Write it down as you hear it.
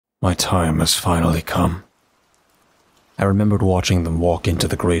My time has finally come. I remembered watching them walk into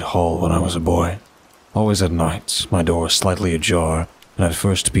the great hall when I was a boy. Always at night, my door slightly ajar, and I'd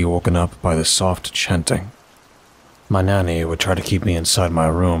first be woken up by the soft chanting. My nanny would try to keep me inside my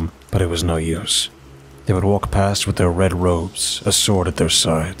room, but it was no use. They would walk past with their red robes, a sword at their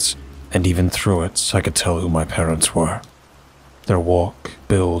sides, and even through it I could tell who my parents were. Their walk,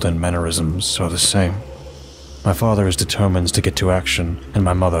 build, and mannerisms are the same. My father is determined to get to action, and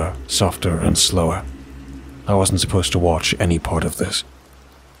my mother softer and slower. I wasn't supposed to watch any part of this.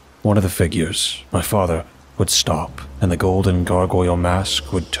 One of the figures, my father, would stop, and the golden gargoyle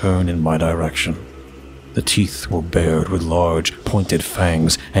mask would turn in my direction. The teeth were bared with large, pointed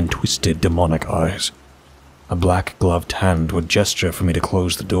fangs and twisted demonic eyes. A black-gloved hand would gesture for me to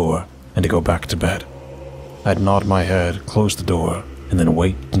close the door and to go back to bed. I'd nod my head, close the door, and then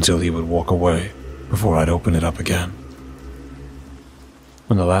wait until he would walk away before I'd open it up again.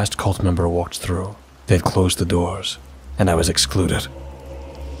 When the last cult member walked through, they'd closed the doors, and I was excluded.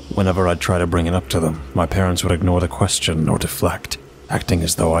 Whenever I'd try to bring it up to them, my parents would ignore the question or deflect, acting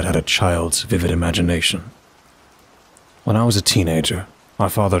as though I'd had a child's vivid imagination. When I was a teenager, my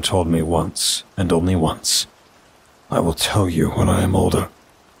father told me once, and only once, "I will tell you when I am older.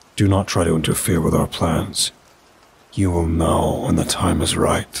 Do not try to interfere with our plans. You will know when the time is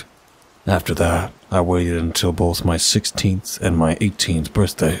right." After that, I waited until both my 16th and my 18th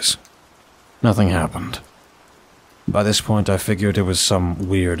birthdays. Nothing happened. By this point, I figured it was some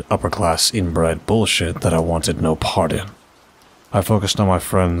weird upper-class inbred bullshit that I wanted no part in. I focused on my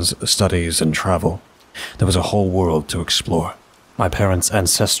friends, studies, and travel. There was a whole world to explore. My parents'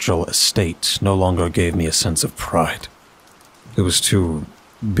 ancestral estate no longer gave me a sense of pride. It was too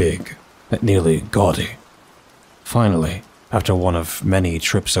big, nearly gaudy. Finally, after one of many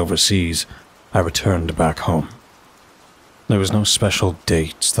trips overseas, I returned back home. There was no special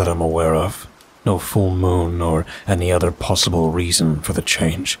date that I'm aware of, no full moon or any other possible reason for the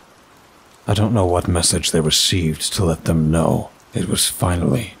change. I don't know what message they received to let them know it was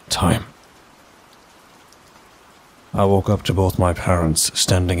finally time. I woke up to both my parents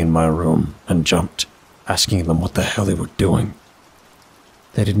standing in my room and jumped, asking them what the hell they were doing.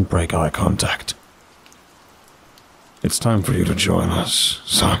 They didn't break eye contact. "It's time for you to join us,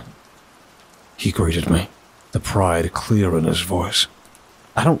 son." He greeted me, the pride clear in his voice.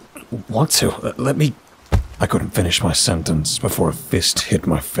 "I don't want to. Let me—" I couldn't finish my sentence before a fist hit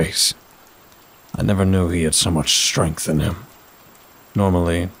my face. I never knew he had so much strength in him.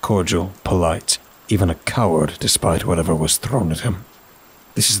 Normally cordial, polite, even a coward despite whatever was thrown at him.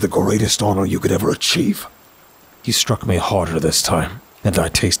 "This is the greatest honor you could ever achieve." He struck me harder this time, and I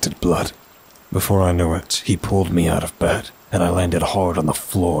tasted blood. Before I knew it, he pulled me out of bed, and I landed hard on the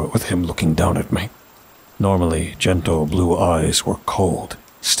floor with him looking down at me. Normally, gentle blue eyes were cold,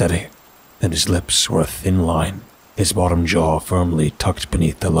 steady, and his lips were a thin line, his bottom jaw firmly tucked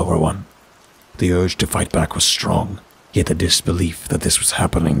beneath the lower one. The urge to fight back was strong, yet the disbelief that this was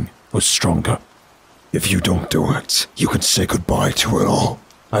happening was stronger. "If you don't do it, you can say goodbye to it all.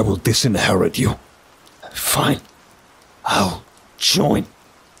 I will disinherit you." "Fine. I'll join."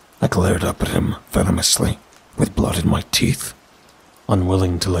 I glared up at him venomously, with blood in my teeth,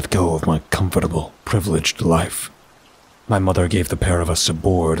 unwilling to let go of my comfortable, privileged life. My mother gave the pair of us a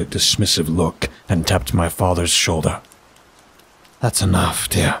bored, dismissive look and tapped my father's shoulder. "That's enough,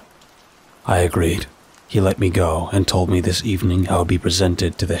 dear." I agreed. He let me go and told me this evening I would be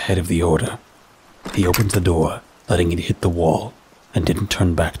presented to the head of the order. He opened the door, letting it hit the wall, and didn't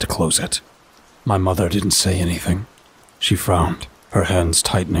turn back to close it. My mother didn't say anything. She frowned, her hands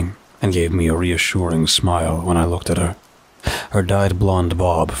tightening, and gave me a reassuring smile when I looked at her. Her dyed blonde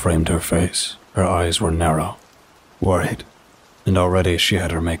bob framed her face. Her eyes were narrow, worried, and already she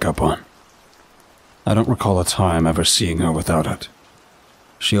had her makeup on. I don't recall a time ever seeing her without it.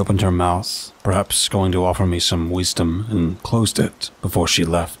 She opened her mouth, perhaps going to offer me some wisdom, and closed it before she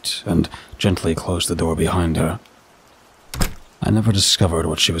left and gently closed the door behind her. I never discovered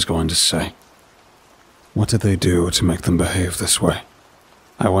what she was going to say. What did they do to make them behave this way?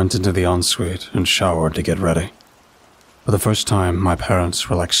 I went into the ensuite and showered to get ready. For the first time, my parents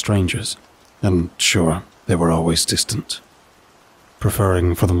were like strangers, and sure, they were always distant,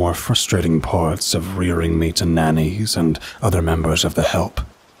 preferring for the more frustrating parts of rearing me to nannies and other members of the help.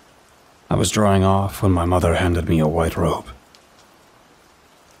 I was drying off when my mother handed me a white robe.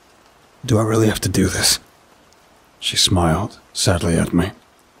 "Do I really have to do this?" She smiled sadly at me,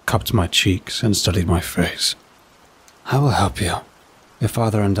 cupped my cheeks, and studied my face. "I will help you. Your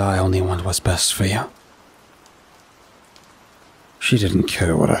father and I only want what's best for you." She didn't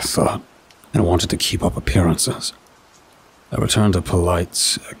care what I thought, and wanted to keep up appearances. I returned a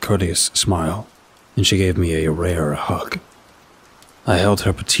polite, courteous smile, and she gave me a rare hug. I held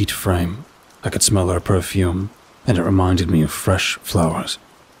her petite frame. I could smell her perfume, and it reminded me of fresh flowers.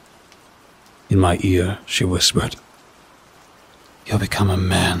 In my ear, she whispered, "You'll become a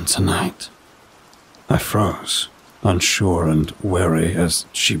man tonight." I froze, unsure and wary as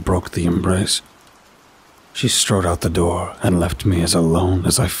she broke the embrace. She strode out the door and left me as alone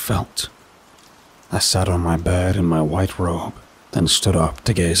as I felt. I sat on my bed in my white robe, then stood up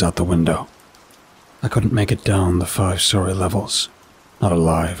to gaze out the window. I couldn't make it down the 5-story levels, not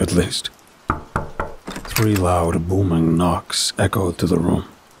alive at least. 3 loud, booming knocks echoed through the room.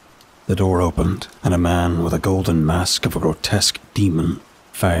 The door opened, and a man with a golden mask of a grotesque demon,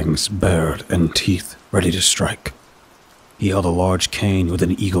 fangs bared and teeth ready to strike. He held a large cane with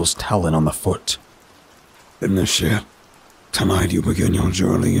an eagle's talon on the foot. "Initiate, tonight you begin your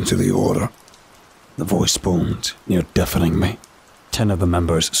journey into the Order." The voice boomed, near deafening me. 10 of the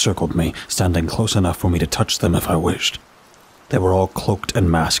members circled me, standing close enough for me to touch them if I wished. They were all cloaked and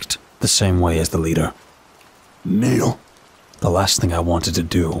masked, the same way as the leader. "Kneel." The last thing I wanted to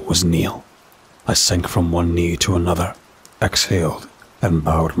do was kneel. I sank from one knee to another, exhaled, and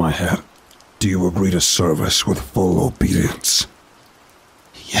bowed my head. "Do you agree to service with full obedience?"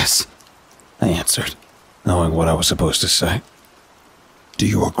 "Yes," I answered, knowing what I was supposed to say. "Do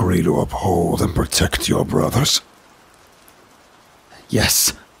you agree to uphold and protect your brothers?"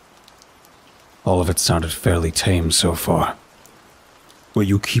 "Yes." All of it sounded fairly tame so far. "Will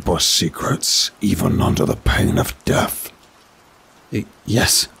you keep our secrets, even under the pain of death?"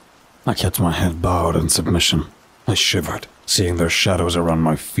 "Yes." I kept my head bowed in submission. I shivered, seeing their shadows around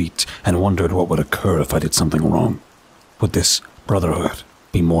my feet, and wondered what would occur if I did something wrong. Would this brotherhood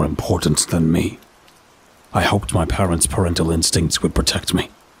be more important than me? I hoped my parents' parental instincts would protect me.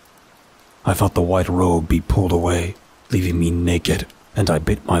 I felt the white robe be pulled away, leaving me naked, and I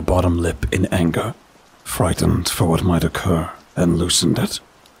bit my bottom lip in anger, frightened for what might occur, and loosened it.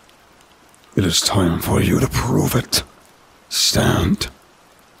 "It is time for you to prove it. Stand."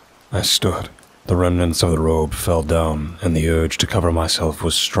 I stood. The remnants of the robe fell down, and the urge to cover myself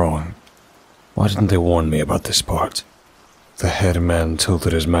was strong. Why didn't they warn me about this part? The head man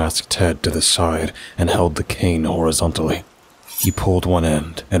tilted his masked head to the side and held the cane horizontally. He pulled one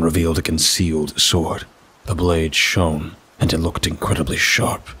end and revealed a concealed sword. The blade shone, and it looked incredibly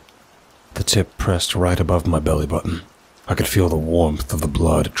sharp. The tip pressed right above my belly button. I could feel the warmth of the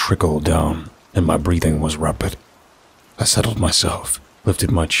blood trickle down, and my breathing was rapid. I settled myself,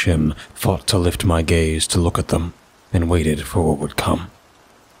 lifted my chin, fought to lift my gaze to look at them, and waited for what would come.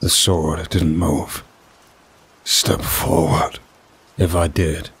 The sword didn't move. "Step forward." If I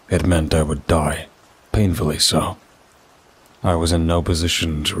did, it meant I would die, painfully so. I was in no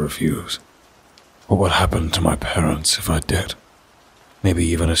position to refuse. What would happen to my parents if I did? Maybe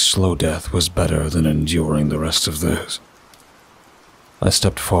even a slow death was better than enduring the rest of this. I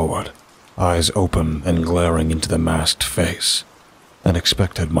stepped forward, eyes open and glaring into the masked face, and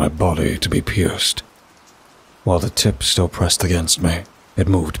expected my body to be pierced. While the tip still pressed against me, it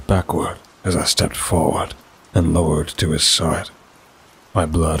moved backward as I stepped forward and lowered to his side. My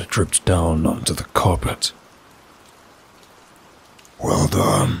blood dripped down onto the carpet. "Well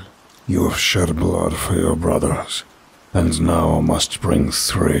done. You have shed blood for your brothers, and now must bring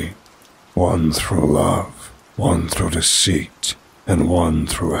 3. 1 through love, 1 through deceit, and 1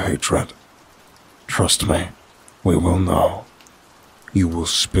 through hatred. Trust me, we will know. You will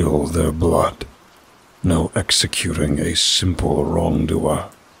spill their blood. No executing a simple wrongdoer."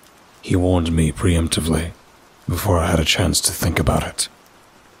 He warned me preemptively, before I had a chance to think about it.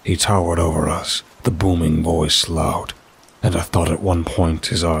 He towered over us, the booming voice loud, and I thought at one point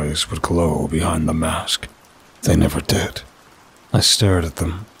his eyes would glow behind the mask. They never did. I stared at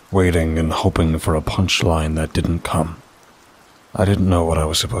them, waiting and hoping for a punchline that didn't come. I didn't know what I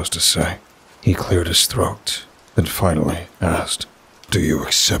was supposed to say. He cleared his throat, then finally asked, "Do you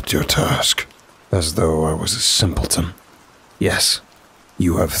accept your task?" as though I was a simpleton. "Yes."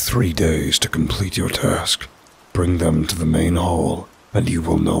 "You have 3 days to complete your task. Bring them to the main hall, and you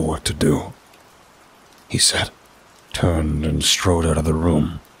will know what to do," he said, turned and strode out of the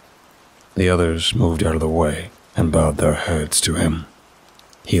room. The others moved out of the way and bowed their heads to him.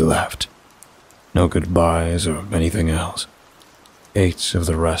 He left. No goodbyes or anything else. 8 of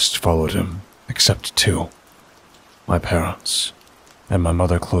the rest followed him, except 2. My parents, and my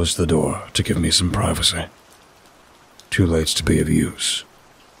mother closed the door to give me some privacy. Too late to be of use.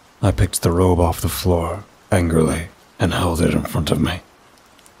 I picked the robe off the floor, angrily, and held it in front of me.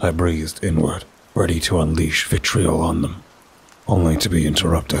 I breathed inward, ready to unleash vitriol on them, only to be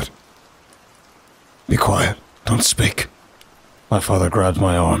interrupted. "Be quiet. Don't speak." My father grabbed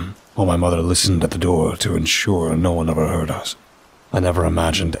my arm, while my mother listened at the door to ensure no one ever heard us. I never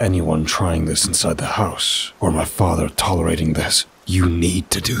imagined anyone trying this inside the house, or my father tolerating this. You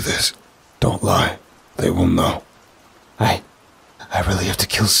need to do this. Don't lie. They will know. I really have to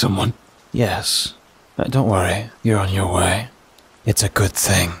kill someone. Yes. Don't worry, you're on your way. It's a good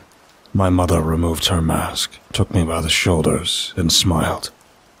thing. My mother removed her mask, took me by the shoulders, and smiled,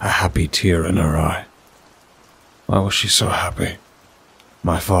 a happy tear in her eye. Why was she so happy?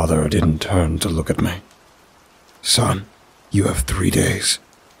 My father didn't turn to look at me. Son, you have 3 days.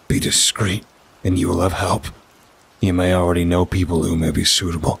 Be discreet, and you will have help. You may already know people who may be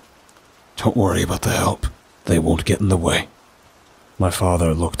suitable. Don't worry about the help. They won't get in the way. My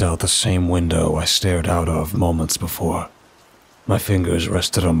father looked out the same window I stared out of moments before. My fingers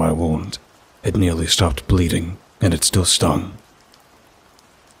rested on my wound. It nearly stopped bleeding, and it still stung.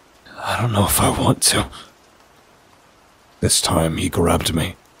 I don't know if I want to. This time he grabbed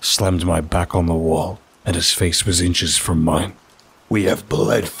me, slammed my back on the wall, and his face was inches from mine. We have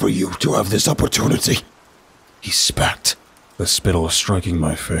bled for you to have this opportunity. He spat, the spittle striking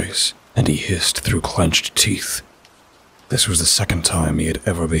my face, and he hissed through clenched teeth. This was the second time he had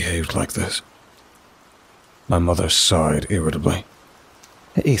ever behaved like this. My mother sighed irritably.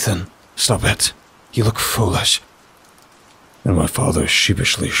 Ethan, stop it. You look foolish. And my father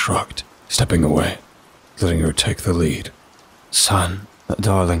sheepishly shrugged, stepping away, letting her take the lead. Son,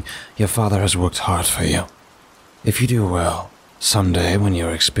 darling, your father has worked hard for you. If you do well, someday when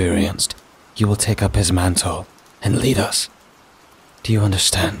you're experienced, you will take up his mantle and lead us. Do you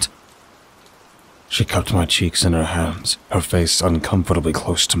understand? She cupped my cheeks in her hands, her face uncomfortably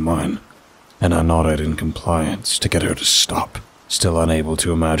close to mine, and I nodded in compliance to get her to stop, still unable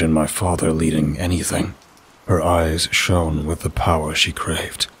to imagine my father leading anything. Her eyes shone with the power she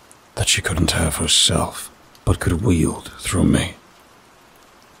craved, that she couldn't have herself, but could wield through me.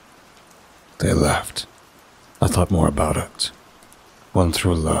 They left. I thought more about it. One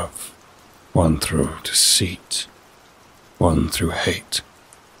through love, one through deceit, one through hate.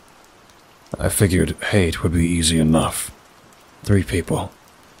 I figured hate would be easy enough. 3 people,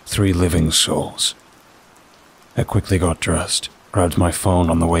 3 living souls. I quickly got dressed, grabbed my phone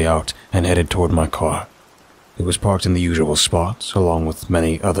on the way out, and headed toward my car. It was parked in the usual spot, along with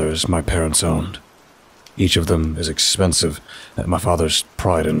many others my parents owned. Each of them is expensive, my father's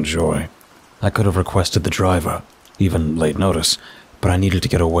pride and joy. I could have requested the driver, even late notice, but I needed to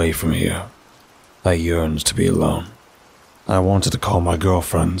get away from here. I yearned to be alone. I wanted to call my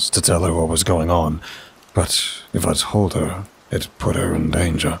girlfriends to tell her what was going on, but if I told her, it put her in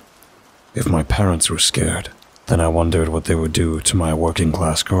danger. If my parents were scared, then I wondered what they would do to my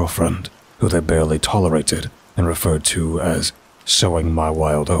working-class girlfriend, who they barely tolerated and referred to as sowing my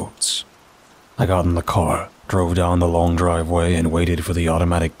wild oats. I got in the car, drove down the long driveway, and waited for the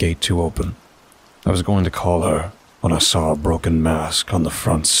automatic gate to open. I was going to call her when I saw a broken mask on the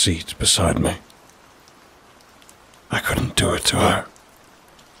front seat beside me. I couldn't do it to her.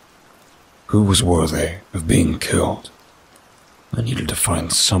 Who was worthy of being killed? I needed to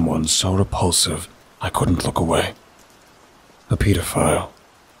find someone so repulsive I couldn't look away. A pedophile,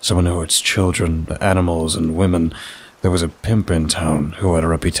 someone who hurts children, animals, and women. There was a pimp in town who had a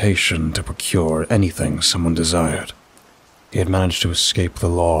reputation to procure anything someone desired. He had managed to escape the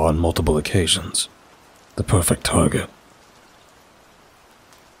law on multiple occasions. The perfect target.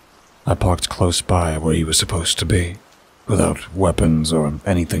 I parked close by where he was supposed to be, without weapons or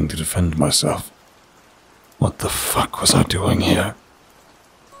anything to defend myself. What the fuck was I doing here?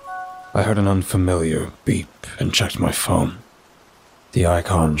 I heard an unfamiliar beep and checked my phone. The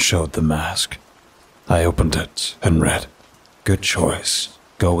icon showed the mask. I opened it and read, "Good choice.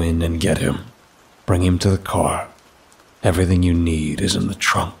 Go in and get him. Bring him to the car. Everything you need is in the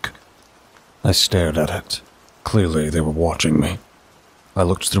trunk." I stared at it. Clearly they were watching me. I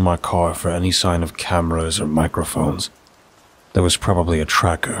looked through my car for any sign of cameras or microphones. There was probably a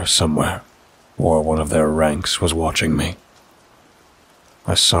tracker somewhere, or one of their ranks was watching me.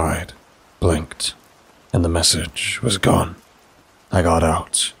 I sighed, blinked, and the message was gone. I got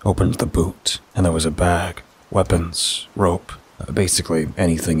out, opened the boot, and there was a bag, weapons, rope, basically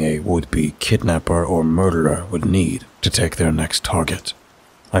anything a would-be kidnapper or murderer would need to take their next target.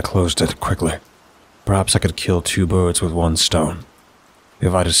 I closed it quickly. Perhaps I could kill 2 birds with 1 stone.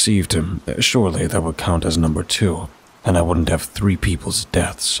 If I deceived him, surely that would count as number 2, and I wouldn't have 3 people's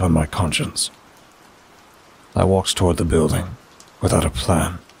deaths on my conscience. I walked toward the building, without a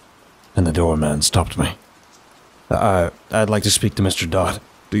plan, and the doorman stopped me. I'd like to speak to Mr. Dodd.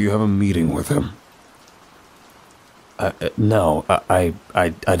 Do you have a meeting with him? No, I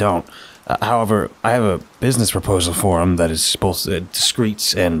don't. However, I have a business proposal for him that is both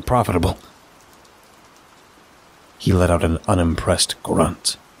discreet and profitable. He let out an unimpressed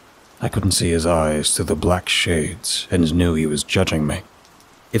grunt. I couldn't see his eyes through the black shades and knew he was judging me.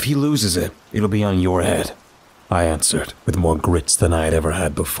 If he loses it, it'll be on your head, I answered with more grits than I had ever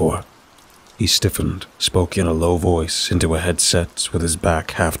had before. He stiffened, spoke in a low voice into a headset with his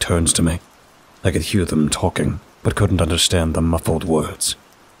back half turned to me. I could hear them talking, but couldn't understand the muffled words.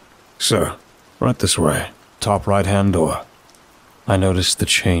 Sir, right this way, top right-hand door. I noticed the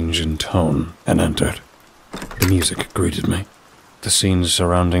change in tone and entered. The music greeted me. The scene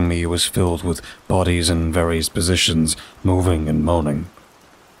surrounding me was filled with bodies in various positions, moving and moaning.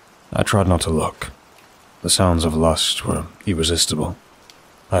 I tried not to look. The sounds of lust were irresistible.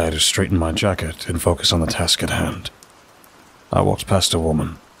 I had to straighten my jacket and focus on the task at hand. I walked past a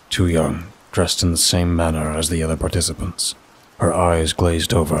woman, too young, dressed in the same manner as the other participants. Her eyes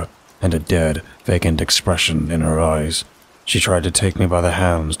glazed over, and a dead, vacant expression in her eyes. She tried to take me by the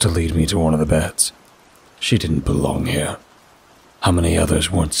hands to lead me to one of the beds. She didn't belong here. How many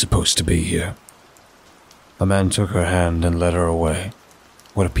others weren't supposed to be here? A man took her hand and led her away.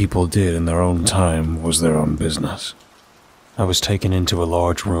 What people did in their own time was their own business. I was taken into a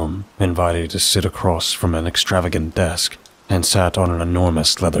large room, invited to sit across from an extravagant desk, and sat on an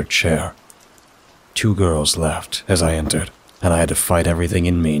enormous leather chair. 2 girls laughed as I entered, and I had to fight everything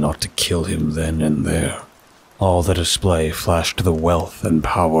in me not to kill him then and there. All the display flashed the wealth and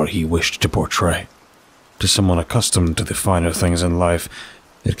power he wished to portray. To someone accustomed to the finer things in life,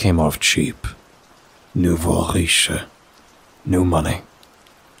 it came off cheap. Nouveau riche. New money.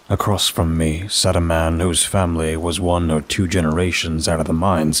 Across from me sat a man whose family was 1 or 2 generations out of the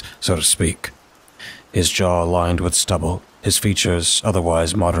mines, so to speak. His jaw lined with stubble, his features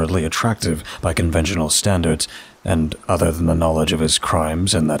otherwise moderately attractive by conventional standards, and other than the knowledge of his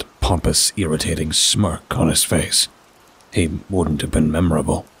crimes and that pompous, irritating smirk on his face, he wouldn't have been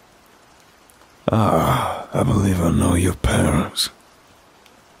memorable. Ah, I believe I know your parents.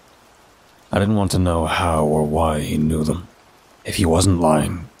 I didn't want to know how or why he knew them. If he wasn't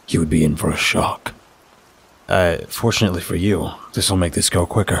lying, he would be in for a shock. Fortunately for you, this'll make this go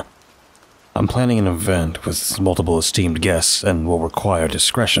quicker. I'm planning an event with multiple esteemed guests and will require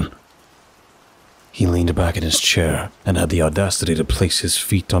discretion. He leaned back in his chair and had the audacity to place his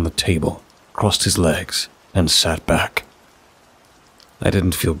feet on the table, crossed his legs, and sat back. I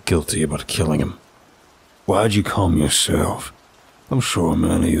didn't feel guilty about killing him. Why'd you calm yourself? I'm sure a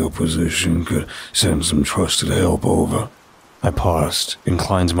man in your position could send some trusted help over. I paused,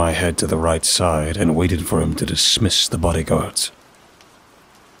 inclined my head to the right side, and waited for him to dismiss the bodyguards.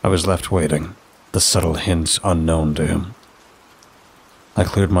 I was left waiting, the subtle hints unknown to him. I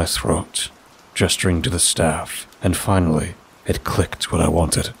cleared my throat, gesturing to the staff, and finally, it clicked what I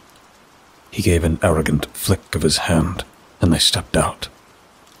wanted. He gave an arrogant flick of his hand, and they stepped out.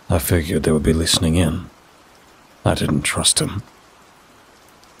 I figured they would be listening in. I didn't trust him.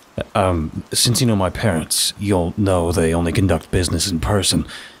 Since you know my parents, you'll know they only conduct business in person.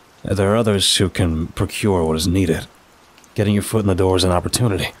 There are others who can procure what is needed. Getting your foot in the door is an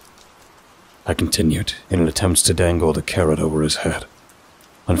opportunity. I continued, in an attempt to dangle the carrot over his head.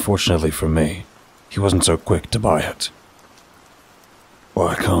 Unfortunately for me, he wasn't so quick to buy it.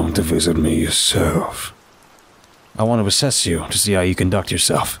 Why come to visit me yourself? I want to assess you to see how you conduct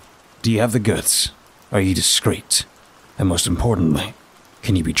yourself. Do you have the goods? Are you discreet? And most importantly,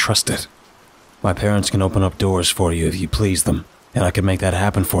 can you be trusted? My parents can open up doors for you if you please them, and I can make that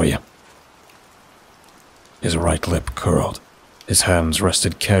happen for you. His right lip curled. His hands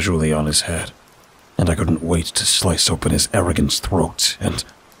rested casually on his head, and I couldn't wait to slice open his arrogant throat and...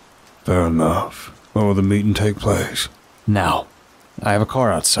 Fair enough. When will the meeting take place? Now. I have a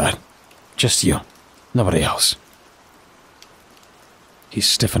car outside. Just you. Nobody else. He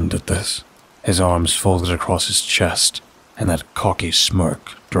stiffened at this, his arms folded across his chest, and that cocky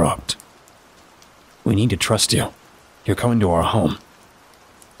smirk dropped. We need to trust you. You're coming to our home.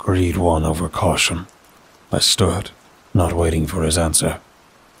 Greed won over caution. I stood, not waiting for his answer.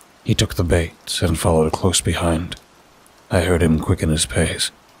 He took the bait and followed close behind. I heard him quicken his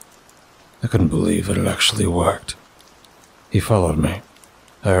pace. I couldn't believe it had actually worked. He followed me.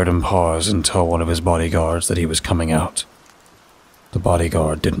 I heard him pause and tell one of his bodyguards that he was coming out. The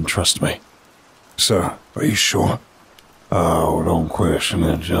bodyguard didn't trust me. Sir, are you sure? Oh, don't question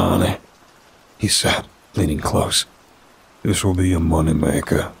it, Johnny, he said, leaning close. This will be a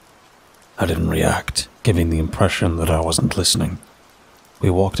moneymaker. I didn't react, giving the impression that I wasn't listening. We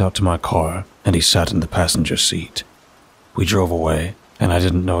walked out to my car, and he sat in the passenger seat. We drove away, and I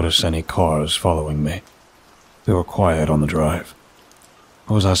didn't notice any cars following me. We were quiet on the drive.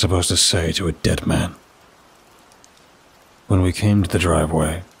 What was I supposed to say to a dead man? When we came to the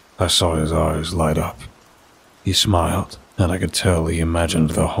driveway, I saw his eyes light up. He smiled, and I could tell he imagined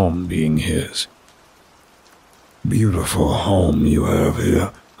the home being his. Beautiful home you have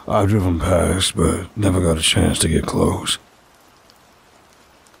here. I've driven past, but never got a chance to get close.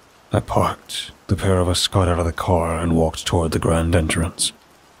 I parked. The pair of us got out of the car and walked toward the grand entrance.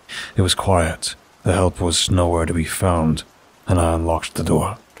 It was quiet. The help was nowhere to be found, and I unlocked the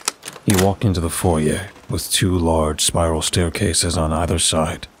door. He walked into the foyer with two large spiral staircases on either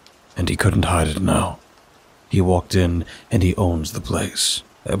side, and he couldn't hide it now. He walked in, and he owns the place,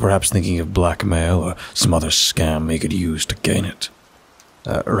 perhaps thinking of blackmail or some other scam he could use to gain it.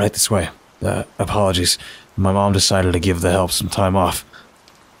 Right this way. Apologies. My mom decided to give the help some time off.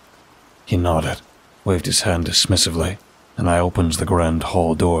 He nodded, waved his hand dismissively, and I opened the grand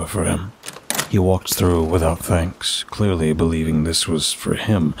hall door for him. He walked through without thanks, clearly believing this was for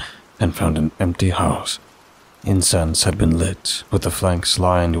him, and found an empty house. Incense had been lit, with the flanks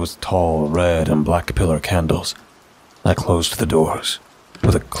lined with tall red and black pillar candles. I closed the doors.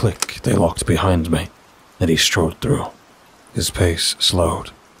 With a click, they locked behind me, and he strode through. His pace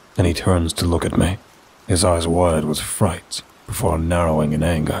slowed, and he turns to look at me, his eyes wide with fright, before narrowing in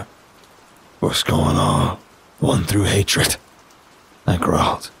anger. What's going on? One through hatred, I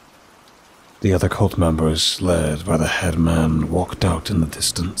growled. The other cult members, led by the head man, walked out in the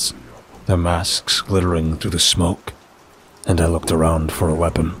distance, their masks glittering through the smoke, and I looked around for a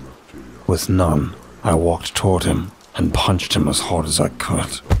weapon. With none, I walked toward him and punched him as hard as I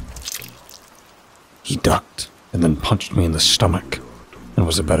could. He ducked and then punched me in the stomach, and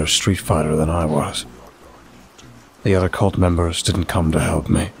was a better street fighter than I was. The other cult members didn't come to help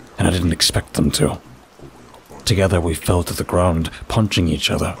me, and I didn't expect them to. Together we fell to the ground, punching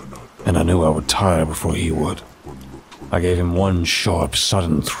each other, and I knew I would tire before he would. I gave him one sharp,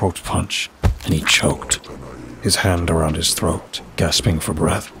 sudden throat punch, and he choked, his hand around his throat, gasping for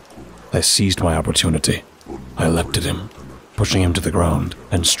breath. I seized my opportunity. I leapt at him, pushing him to the ground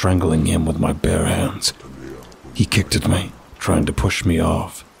and strangling him with my bare hands. He kicked at me, trying to push me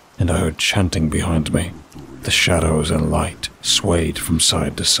off, and I heard chanting behind me. The shadows and light swayed from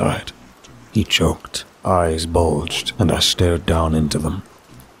side to side. He choked, eyes bulged, and I stared down into them.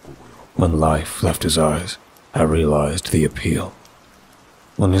 When life left his eyes, I realized the appeal.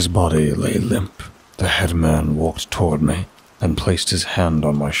 When his body lay limp, the headman walked toward me and placed his hand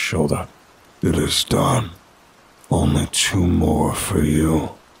on my shoulder. It is done. Only two more for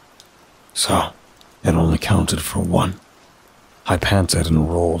you. So, it only counted for one. I panted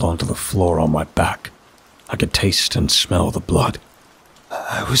and rolled onto the floor on my back. I could taste and smell the blood.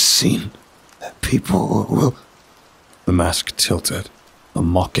 I was seen. People will... The mask tilted. A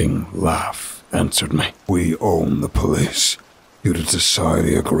mocking laugh answered me. We own the police. You did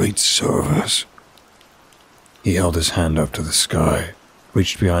society a great service. He held his hand up to the sky,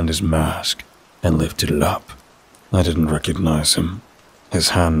 reached behind his mask, and lifted it up. I didn't recognize him. His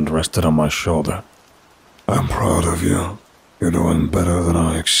hand rested on my shoulder. I'm proud of you. You're doing better than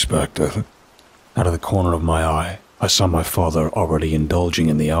I expected. Out of the corner of my eye, I saw my father already indulging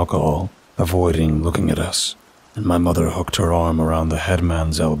in the alcohol, avoiding looking at us, and my mother hooked her arm around the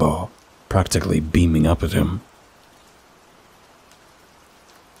headman's elbow, practically beaming up at him.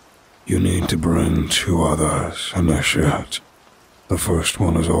 You need to bring two others, initiate. The first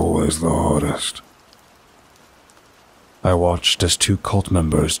one is always the hardest. I watched as two cult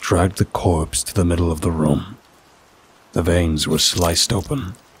members dragged the corpse to the middle of the room. The veins were sliced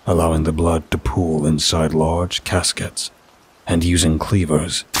open, allowing the blood to pool inside large caskets, and using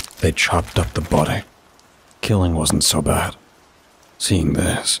cleavers, they chopped up the body. Killing wasn't so bad. Seeing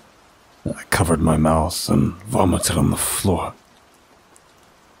this, I covered my mouth and vomited on the floor.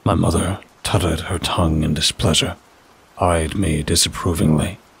 My mother tutted her tongue in displeasure, eyed me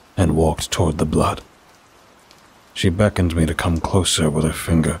disapprovingly, and walked toward the blood. She beckoned me to come closer with her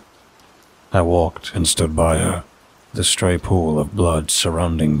finger. I walked and stood by her, the stray pool of blood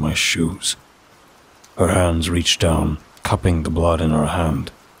surrounding my shoes. Her hands reached down, cupping the blood in her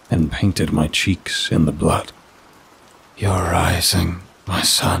hand, and painted my cheeks in the blood. You're rising, my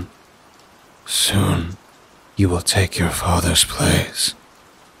son. Soon, you will take your father's place.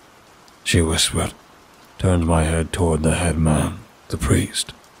 She whispered, turned my head toward the headman, the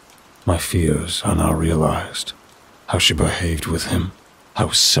priest. My fears are now realized. How she behaved with him, how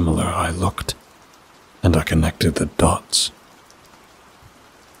similar I looked, and I connected the dots.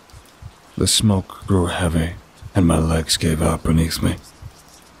 The smoke grew heavy, and my legs gave out beneath me.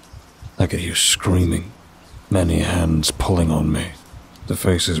 I could hear screaming, many hands pulling on me. The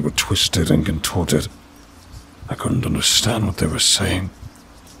faces were twisted and contorted. I couldn't understand what they were saying,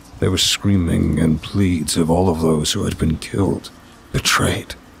 There were screaming and pleads of all of those who had been killed,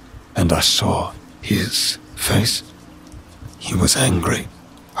 betrayed, and I saw his face. He was angry,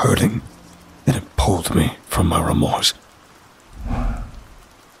 hurting, and it pulled me from my remorse.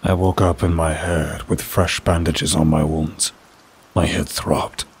 I woke up in my head with fresh bandages on my wounds. My head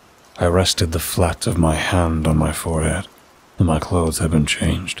throbbed. I rested the flat of my hand on my forehead, and my clothes had been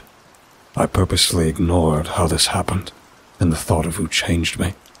changed. I purposely ignored how this happened and the thought of who changed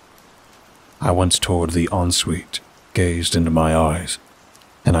me. I went toward the ensuite, gazed into my eyes,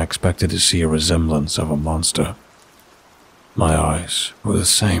 and I expected to see a resemblance of a monster. My eyes were the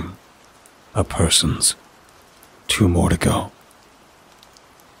same. A person's. 2 more to go.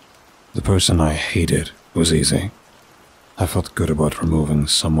 The person I hated was easy. I felt good about removing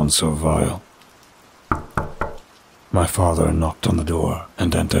someone so vile. My father knocked on the door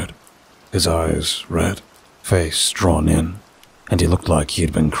and entered, his eyes red, face drawn in, and he looked like he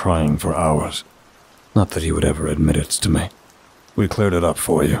had been crying for hours. Not that he would ever admit it to me. We cleared it up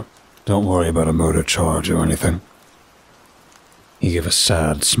for you. Don't worry about a murder charge or anything. He gave a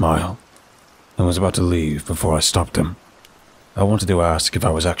sad smile and was about to leave before I stopped him. I wanted to ask if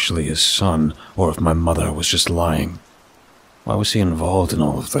I was actually his son or if my mother was just lying. Why was he involved in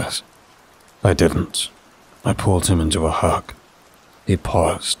all of this? I didn't. I pulled him into a hug. He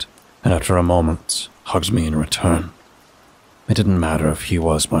paused, and after a moment, hugged me in return. It didn't matter if he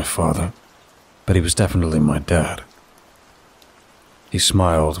was my father, but he was definitely my dad. He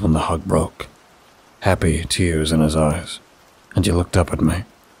smiled when the hug broke, happy tears in his eyes, and he looked up at me.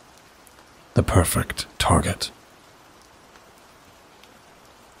 The perfect target.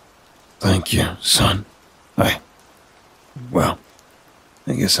 Thank you, son. Well,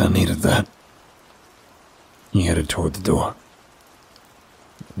 I guess I needed that. He headed toward the door.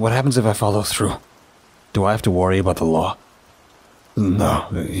 What happens if I follow through? Do I have to worry about the law? No,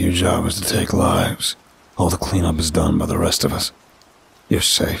 your job is to take lives. All the cleanup is done by the rest of us. You're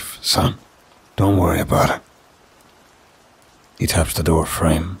safe, son. Don't worry about it. He tapped the door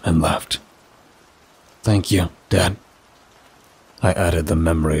frame and left. Thank you, Dad. I added the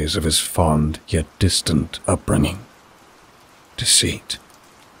memories of his fond yet distant upbringing. Deceit.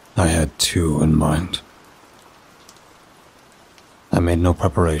 I had 2 in mind. I made no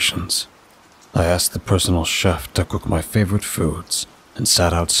preparations. I asked the personal chef to cook my favorite foods and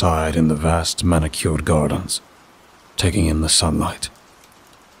sat outside in the vast manicured gardens, taking in the sunlight.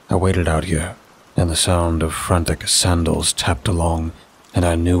 I waited out here, and the sound of frantic sandals tapped along, and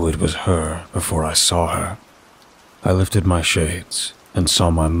I knew it was her before I saw her. I lifted my shades and saw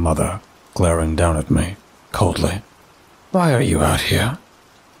my mother glaring down at me, coldly. Why are you out here?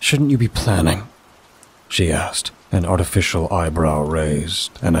 Shouldn't you be planning? She asked, an artificial eyebrow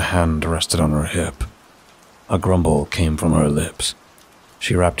raised and a hand rested on her hip. A grumble came from her lips.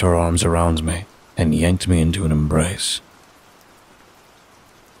 She wrapped her arms around me and yanked me into an embrace.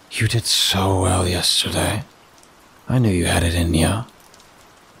 You did so well yesterday. I knew you had it in you.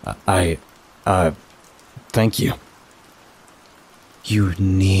 Thank you. You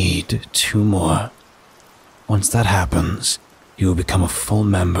need 2 more. Once that happens, you will become a full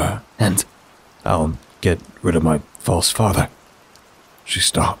member, and I'll get rid of my false father. She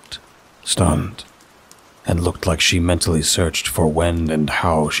stopped, stunned, and looked like she mentally searched for when and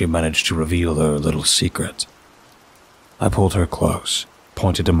how she managed to reveal her little secret. I pulled her close,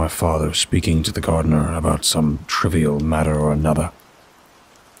 pointed to my father speaking to the gardener about some trivial matter or another.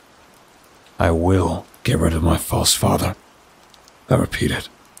 I will get rid of my false father, I repeated,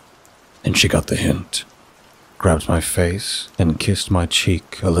 and she got the hint, grabbed my face and kissed my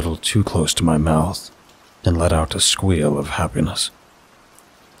cheek a little too close to my mouth, and let out a squeal of happiness.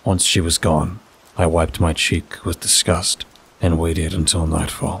 Once she was gone, I wiped my cheek with disgust and waited until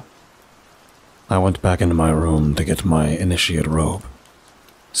nightfall. I went back into my room to get my initiate robe.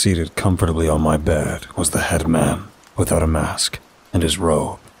 Seated comfortably on my bed was the head man, without a mask, and his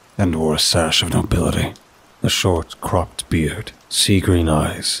robe, and wore a sash of nobility, a short, cropped beard, sea-green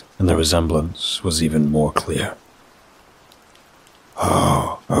eyes, and the resemblance was even more clear.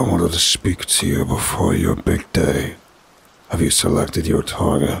 Oh, I wanted to speak to you before your big day. Have you selected your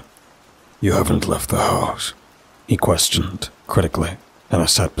target? You haven't left the house, he questioned, critically, and I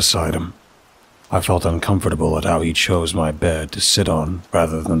sat beside him. I felt uncomfortable at how he chose my bed to sit on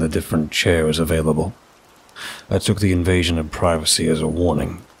rather than the different chairs available. I took the invasion of privacy as a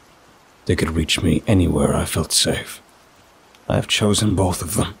warning. They could reach me anywhere I felt safe. I have chosen both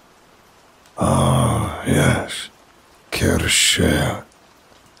of them. Ah, yes. Care to share?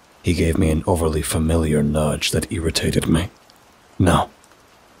 He gave me an overly familiar nudge that irritated me. No.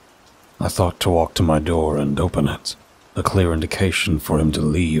 I thought to walk to my door and open it, a clear indication for him to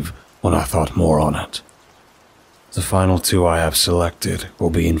leave when I thought more on it. The final two I have selected will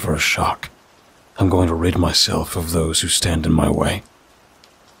be in for a shock. I'm going to rid myself of those who stand in my way.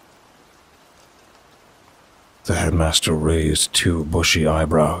 The headmaster raised two bushy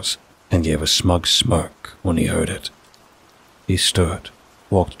eyebrows and gave a smug smirk when he heard it. He stood,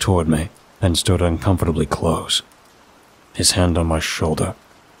 walked toward me, and stood uncomfortably close, his hand on my shoulder,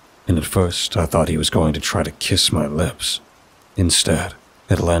 and at first I thought he was going to try to kiss my lips. Instead,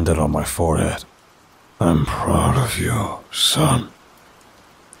 it landed on my forehead. I'm proud of you, son.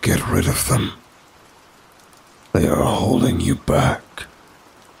 Get rid of them. They are holding you back.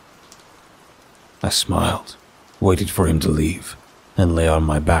 I smiled, waited for him to leave, and lay on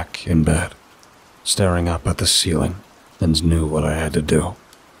my back in bed, staring up at the ceiling, and knew what I had to do.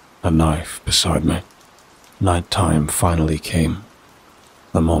 A knife beside me. Nighttime finally came.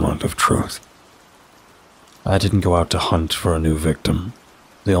 The moment of truth. I didn't go out to hunt for a new victim.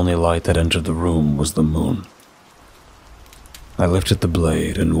 The only light that entered the room was the moon. I lifted the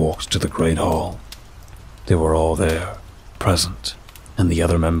blade and walked to the great hall. They were all there, present, and the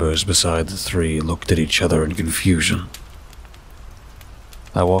other members beside the three looked at each other in confusion.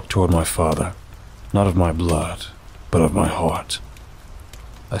 I walked toward my father, not of my blood, but of my heart.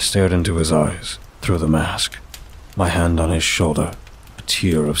 I stared into his eyes, through the mask, my hand on his shoulder, a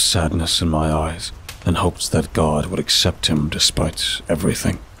tear of sadness in my eyes, and hoped that God would accept him despite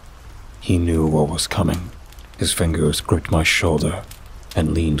everything. He knew what was coming. His fingers gripped my shoulder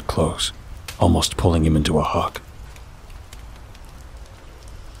and leaned close, almost pulling him into a hug.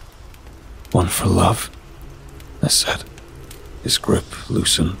 "One for love," I said. His grip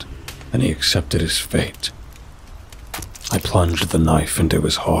loosened, and he accepted his fate. I plunged the knife into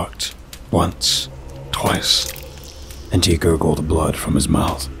his heart, once, twice, and he gurgled blood from his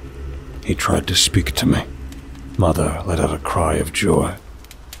mouth. He tried to speak to me. Mother let out a cry of joy,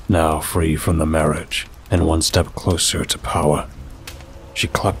 now free from the marriage and one step closer to power. She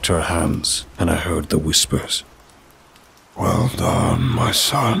clapped her hands, and I heard the whispers. Well done, my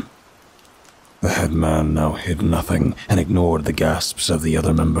son. The headman now hid nothing and ignored the gasps of the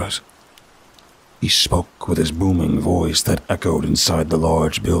other members. He spoke with his booming voice that echoed inside the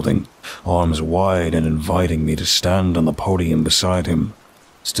large building, arms wide and inviting me to stand on the podium beside him.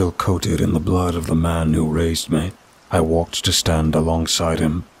 Still coated in the blood of the man who raised me, I walked to stand alongside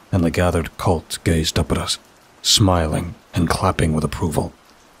him, and the gathered cult gazed up at us, smiling and clapping with approval.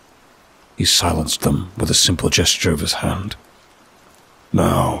 He silenced them with a simple gesture of his hand.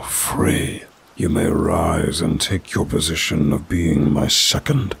 Now, free, you may rise and take your position of being my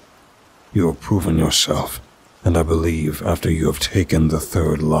second. You have proven yourself, and I believe after you have taken the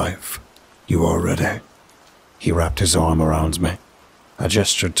third life, you are ready. He wrapped his arm around me. I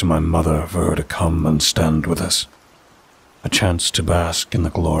gestured to my mother for her to come and stand with us. A chance to bask in the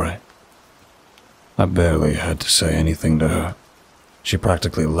glory. I barely had to say anything to her. She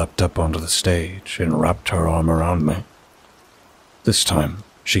practically leapt up onto the stage and wrapped her arm around me. This time,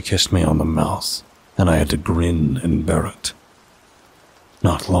 she kissed me on the mouth, and I had to grin and bear it.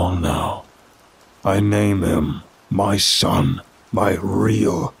 Not long now. I name him my son, my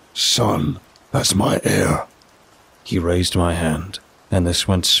real son, as my heir. He raised my hand, and this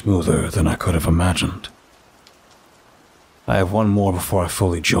went smoother than I could have imagined. I have one more before I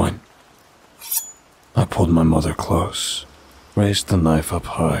fully join. I pulled my mother close, raised the knife up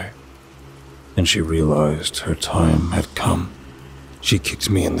high, and she realized her time had come. She kicked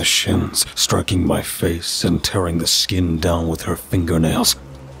me in the shins, striking my face and tearing the skin down with her fingernails.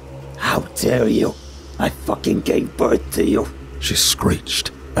 "How dare you! I fucking gave birth to you!" She screeched,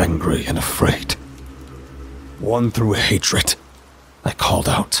 angry and afraid. "Won through hatred," I called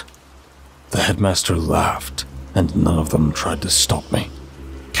out. The headmaster laughed, and none of them tried to stop me,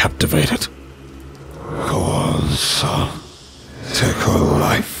 captivated. Go on, son. Take her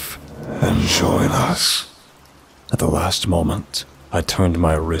life and join us. At the last moment, I turned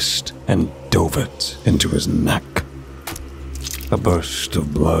my wrist and dove it into his neck. A burst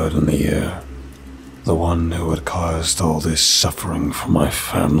of blood in the air. The one who had caused all this suffering for my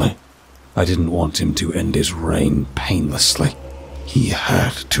family. I didn't want him to end his reign painlessly. He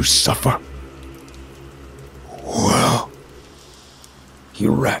had to suffer. Well, he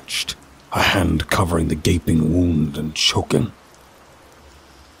retched, a hand covering the gaping wound and choking.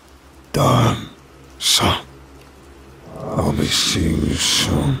 Done, son. I'll be seeing you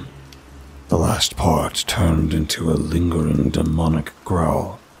soon. The last part turned into a lingering demonic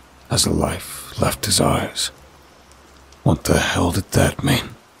growl as the life left his eyes. What the hell did that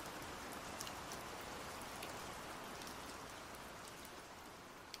mean?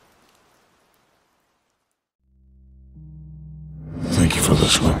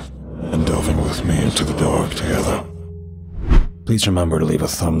 Please remember to leave a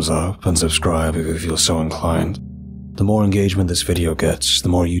thumbs up and subscribe if you feel so inclined. The more engagement this video gets, the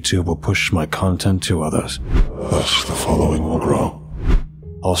more YouTube will push my content to others. Thus the following will grow.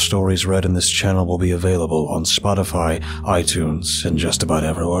 All stories read in this channel will be available on Spotify, iTunes, and just about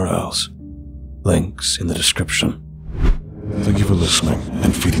everywhere else. Links in the description. Thank you for listening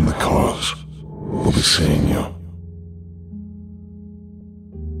and feeding the cause. We'll be seeing you